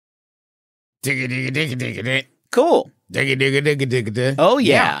Digga, digga, digga, digga, digga. Cool. Digga, digga, digga, digga, digga. Oh,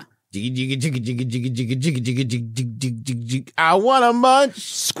 yeah. Jigga, jigga, jigga, jigga, jigga, jigga, jigga, jigga, jigga, jigga, jigga, jigga. I want a Munch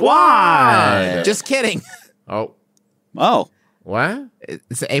Squad. Just kidding. Oh, What?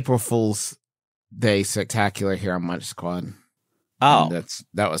 It's the April Fool's Day spectacular here on Munch Squad. Oh.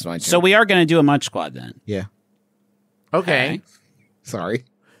 That was my joke. So we are going to do a Munch Squad then. Yeah. okay. Sorry.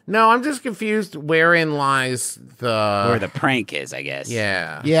 No, I'm just confused. Wherein lies the Where the prank is, I guess.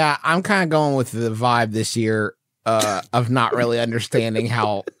 Yeah. Yeah, I'm kind of going with the vibe this year of not really understanding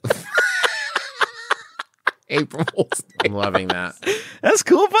how April Fool's Day. I'm loving that. That's a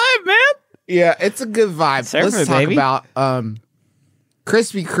cool vibe, man. Yeah, it's a good vibe. Surf Let's it, talk baby. about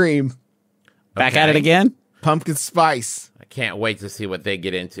Krispy Kreme Back at it again? pumpkin spice. I can't wait to see what they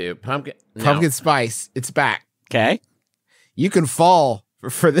get into. Pumpkin Spice. It's back. Okay. You can fall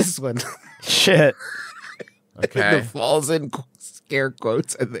for this one. Shit. Okay. The falls in scare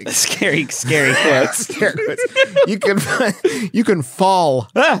quotes, I think. Scary quotes. Scare quotes. You can fall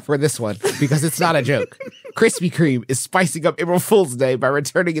for this one because it's not a joke. Krispy Kreme is spicing up April Fool's Day by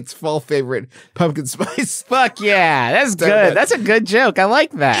returning its fall favorite pumpkin spice. Fuck yeah. That's good. That's a good joke. I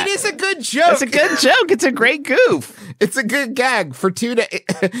like that. It is a good joke. That's a good joke. It's a great goof. It's a good gag. For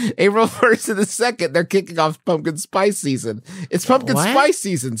April 1st and the 2nd, they're kicking off pumpkin spice season. It's pumpkin spice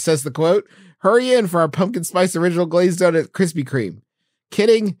season, says the quote. Hurry in for our pumpkin spice original glazed donut Krispy Kreme.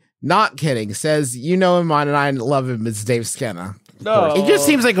 Kidding, not kidding, says you know him and I love him. It's Dave Scanna. No. It just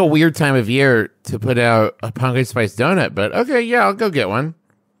seems like a weird time of year to put out a pumpkin spice donut, but okay, yeah, I'll go get one.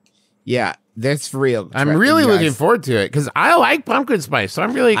 Yeah, that's for real. I'm really looking forward to it because I like pumpkin spice, so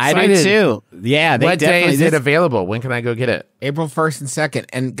I'm really excited. I do too. Yeah, they What day definitely is it available? When can I go get it? April 1st and 2nd.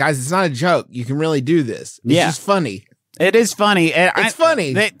 And guys, it's not a joke. You can really do this. It's just funny. It is funny. And It's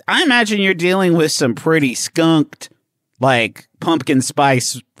funny. I imagine you're dealing with some pretty skunked, like, pumpkin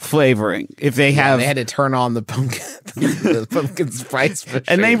spice flavoring. If they have, They had to turn on the pumpkin spice machine.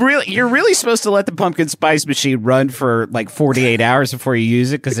 and you're really supposed to let the pumpkin spice machine run for like 48 hours before you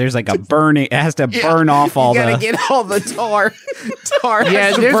use it because there's like a burning. It has to burn off all you gotta the. get all the tar. Yeah,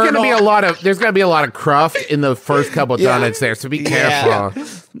 has to there's burn gonna be off. a lot of cruft in the first couple donuts there, so be careful.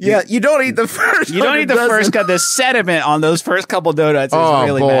 Yeah, you don't eat the first. You don't eat the first cut. The sediment on those first couple donuts is Oh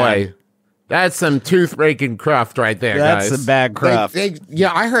really boy, bad. that's some tooth breaking cruft right there, That's guys. some bad cruft.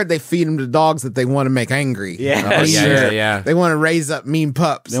 I heard they feed them to dogs that they want to make angry. Yeah. Oh, yeah. They want to raise up mean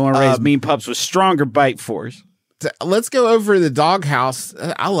pups. They want to raise mean pups with stronger bite force. Let's go over to the Doghouse.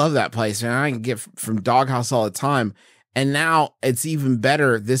 I love that place, man. I can get from Doghouse all the time, and now it's even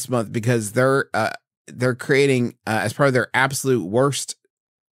better this month because they're creating as part of their absolute worst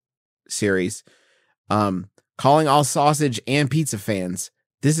series, calling all sausage and pizza fans.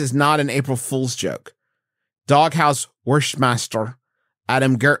 This is not an April Fool's joke. Doghouse Wurstmaster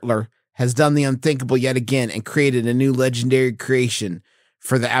Adam Gertler has done the unthinkable yet again and created a new legendary creation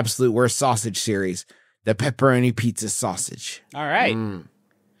for the absolute worst sausage series, the pepperoni pizza sausage. All right.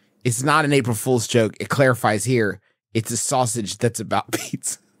 It's not an April Fool's joke. It clarifies here. It's a sausage that's about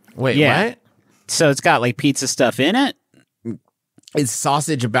pizza. Wait, Yeah. what? So it's got like pizza stuff in it. It's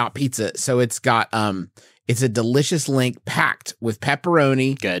sausage about pizza. So it's got it's a delicious link packed with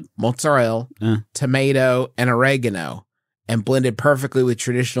pepperoni, Good. mozzarella, tomato, and oregano, and blended perfectly with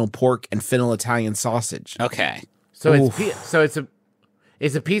traditional pork and fennel Italian sausage. Okay. So Oof. it's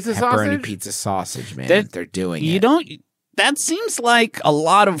a pizza Pepperoni sausage. pizza sausage, man. They're doing You it. don't. That seems like a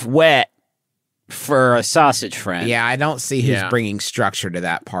lot of wet for a sausage friend. Yeah, I don't see who's Yeah. bringing structure to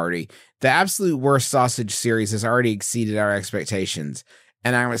that party. The absolute worst sausage series has already exceeded our expectations,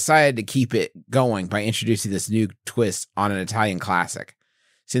 and I'm excited to keep it going by introducing this new twist on an Italian classic.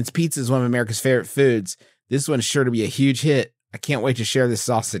 Since pizza is one of America's favorite foods, this one's sure to be a huge hit. I can't wait to share this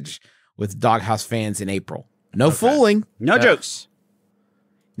sausage with Doghouse fans in April. No fooling. No jokes.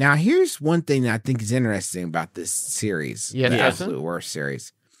 Now, here's one thing that I think is interesting about this series. Yeah, the Justin? absolute worst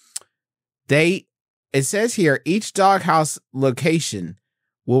series. It says here, each Doghouse location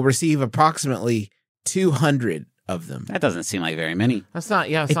will receive approximately 200 of them. That doesn't seem like very many. That's not.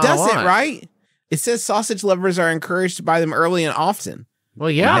 Yeah, it's It not a doesn't, lot. right? It says sausage lovers are encouraged to buy them early and often. Well,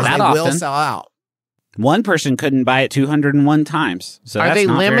 yeah. because that they will often. sell out. One person couldn't buy it 201 times. So Are that's they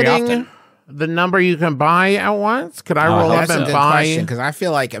not very limiting often. the number you can buy at once? Could I Oh, roll up That's a and good buy? question because I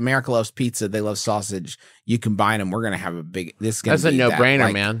feel like America loves pizza. They love sausage. You combine them. We're going to have a big. This is gonna That's a be that, no-brainer,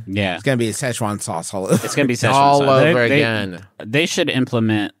 like, man. Yeah. It's going to be a Szechuan sauce. It's going to be session All size. over again. They should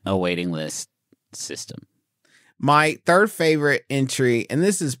implement a waiting list system. My third favorite entry, and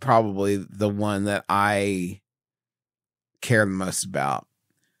this is probably the one that I care the most about.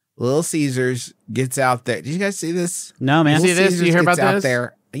 Little Caesars gets out there. Did you guys see this? No, man. See this? You hear gets about out this?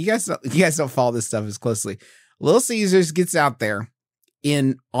 there you guys don't follow this stuff as closely. Little Caesars gets out there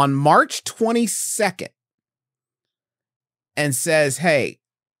on March 22nd and says, "Hey,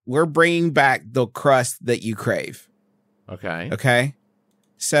 we're bringing back the crust that you crave." Okay. Okay.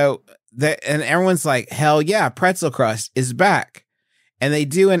 So and everyone's like, "Hell yeah, pretzel crust is back." And they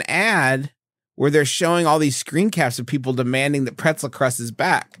do an ad where they're showing all these screen caps of people demanding that pretzel crust is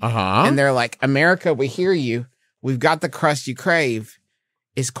back. And they're like, "America, we hear you. We've got the crust you crave.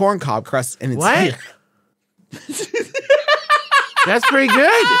 It's corncob crust, and it's here." That's pretty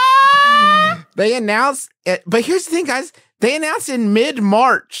good. They announced it, but here's the thing, guys. They announced in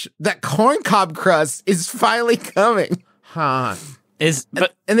mid-March that corncob crust is finally coming. Huh. And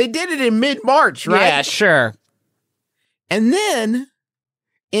they did it in mid-March, right? Yeah, sure. And then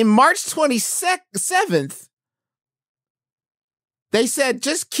in March 27th, they said,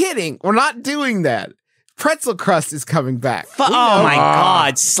 "Just kidding. We're not doing that. Pretzel crust is coming back." Oh my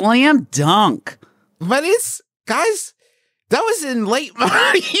God. Slam dunk. But guys, that was in late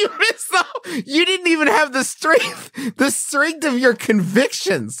March. You missed you didn't even have the strength of your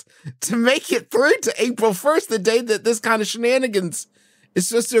convictions to make it through to April 1st, the day that this kind of shenanigans is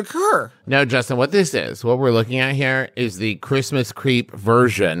supposed to occur. No, Justin, what we're looking at here is the Christmas creep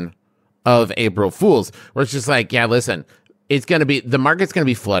version of April Fools, where it's just like, yeah, listen, the market's going to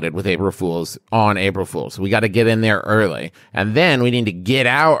be flooded with April Fools on April Fools. We got to get in there early. And then we need to get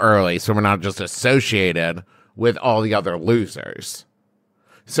out early so we're not just associated with all the other losers.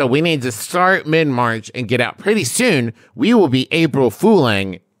 So we need to start mid-March and get out pretty soon. We will be April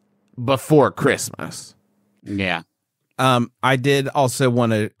Fooling before Christmas. Yeah. I did also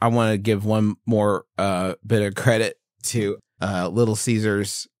want to give one more bit of credit to Little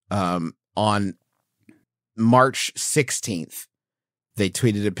Caesars. On March 16th, they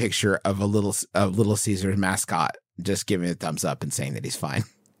tweeted a picture of Little Caesars mascot, just giving a thumbs up and saying that he's fine.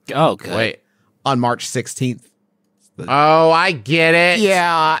 Oh, good. Wait. On March 16th. Oh, I get it.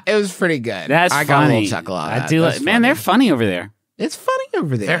 Yeah, it was pretty good. That's I funny. got a little chuckle out of that. Man, they're funny over there. It's funny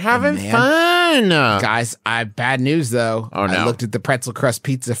over there. They're having fun. Guys, bad news though. Oh, no. I looked at the pretzel crust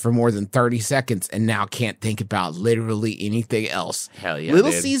pizza for more than 30 seconds and now can't think about literally anything else. Hell yeah,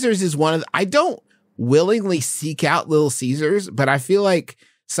 Little dude. Caesars is one of I don't willingly seek out Little Caesars, but I feel like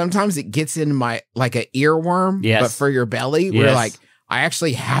sometimes it gets into my, like an earworm, Yes. but for your belly, where Yes. like, I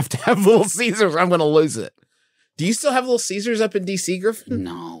actually have to have Little Caesars. I'm going to lose it. Do you still have Little Caesars up in DC, Griffin?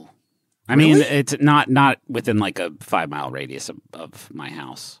 No. I Really? mean, it's not within like a 5-mile radius of my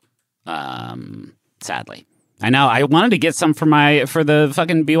house. Sadly. I know. I wanted to get some for the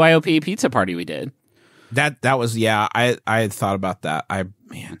fucking BYOP pizza party we did. That was, yeah, I had thought about that. I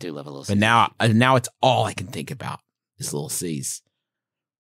do love a little But now it's all I can think about is Little C's.